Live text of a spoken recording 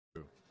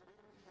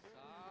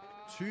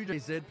2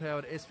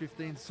 Z-powered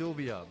S15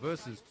 Sylvia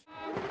versus...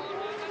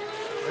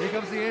 Here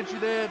comes the entry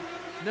there.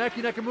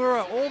 Naoki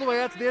Nakamura all the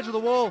way out to the edge of the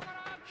wall.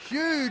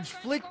 Huge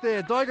flick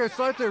there. Daigo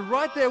Saito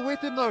right there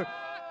with him though.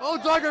 Oh,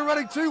 Daigo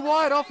running too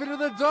wide off into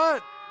the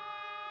dirt.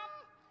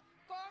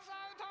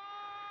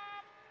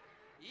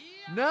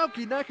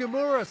 Naoki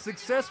Nakamura,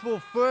 successful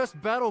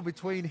first battle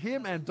between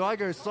him and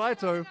Daigo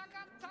Saito.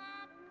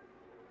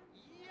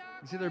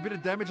 You see there a bit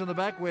of damage on the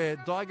back where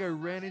Daigo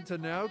ran into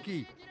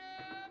Naoki.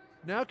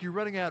 Naoki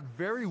running out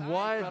very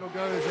wide. Battle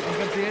goes. Here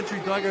comes the entry.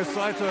 Daigo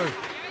Saito.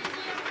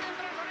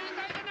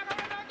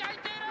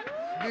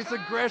 This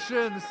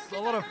aggression. This is a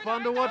lot of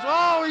fun to watch.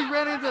 Oh, he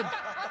ran into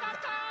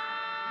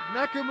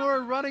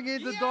Nakamura running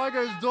into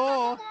Daigo's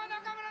door.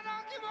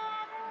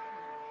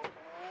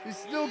 He's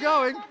still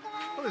going.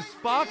 Oh, there's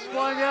sparks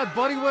flying out.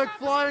 Bodywork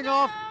flying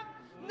off.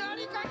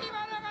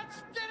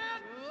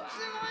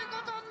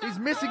 He's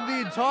missing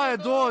the entire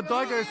door.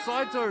 Daigo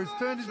Saito has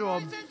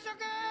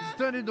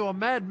turned into a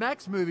Mad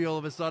Max movie all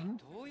of a sudden.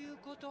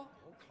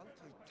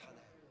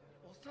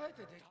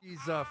 His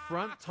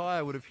front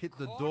tire would have hit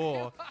the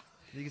door.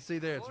 You can see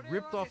there, it's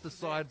ripped off the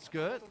side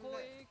skirt.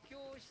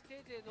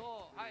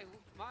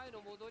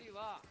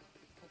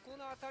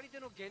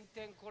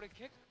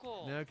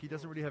 Naoki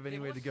doesn't really have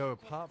anywhere to go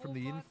apart from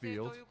the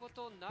infield.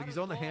 Look, he's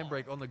on the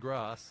handbrake on the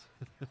grass.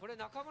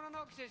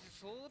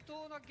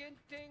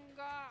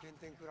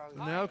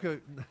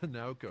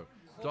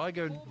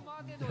 Daigo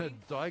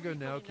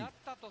Naoki.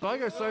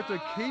 Daigo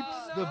Saito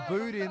keeps the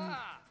boot in.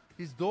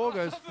 His door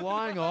goes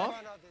flying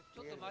off.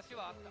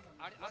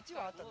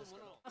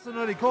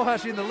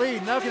 Kohashi in the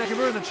lead. Naoki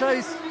Nakamura in the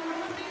chase.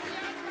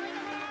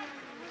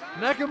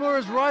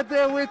 Nakamura's right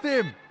there with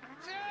him.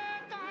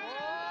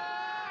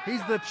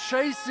 He's the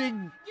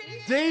chasing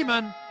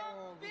demon.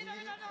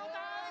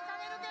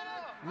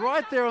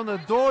 Right there on the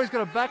door. He's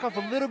got to back off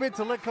a little bit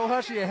to let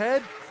Kohashi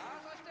ahead.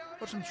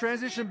 Watch him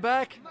transition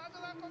back.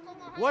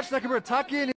 Watch Nakamura tuck in.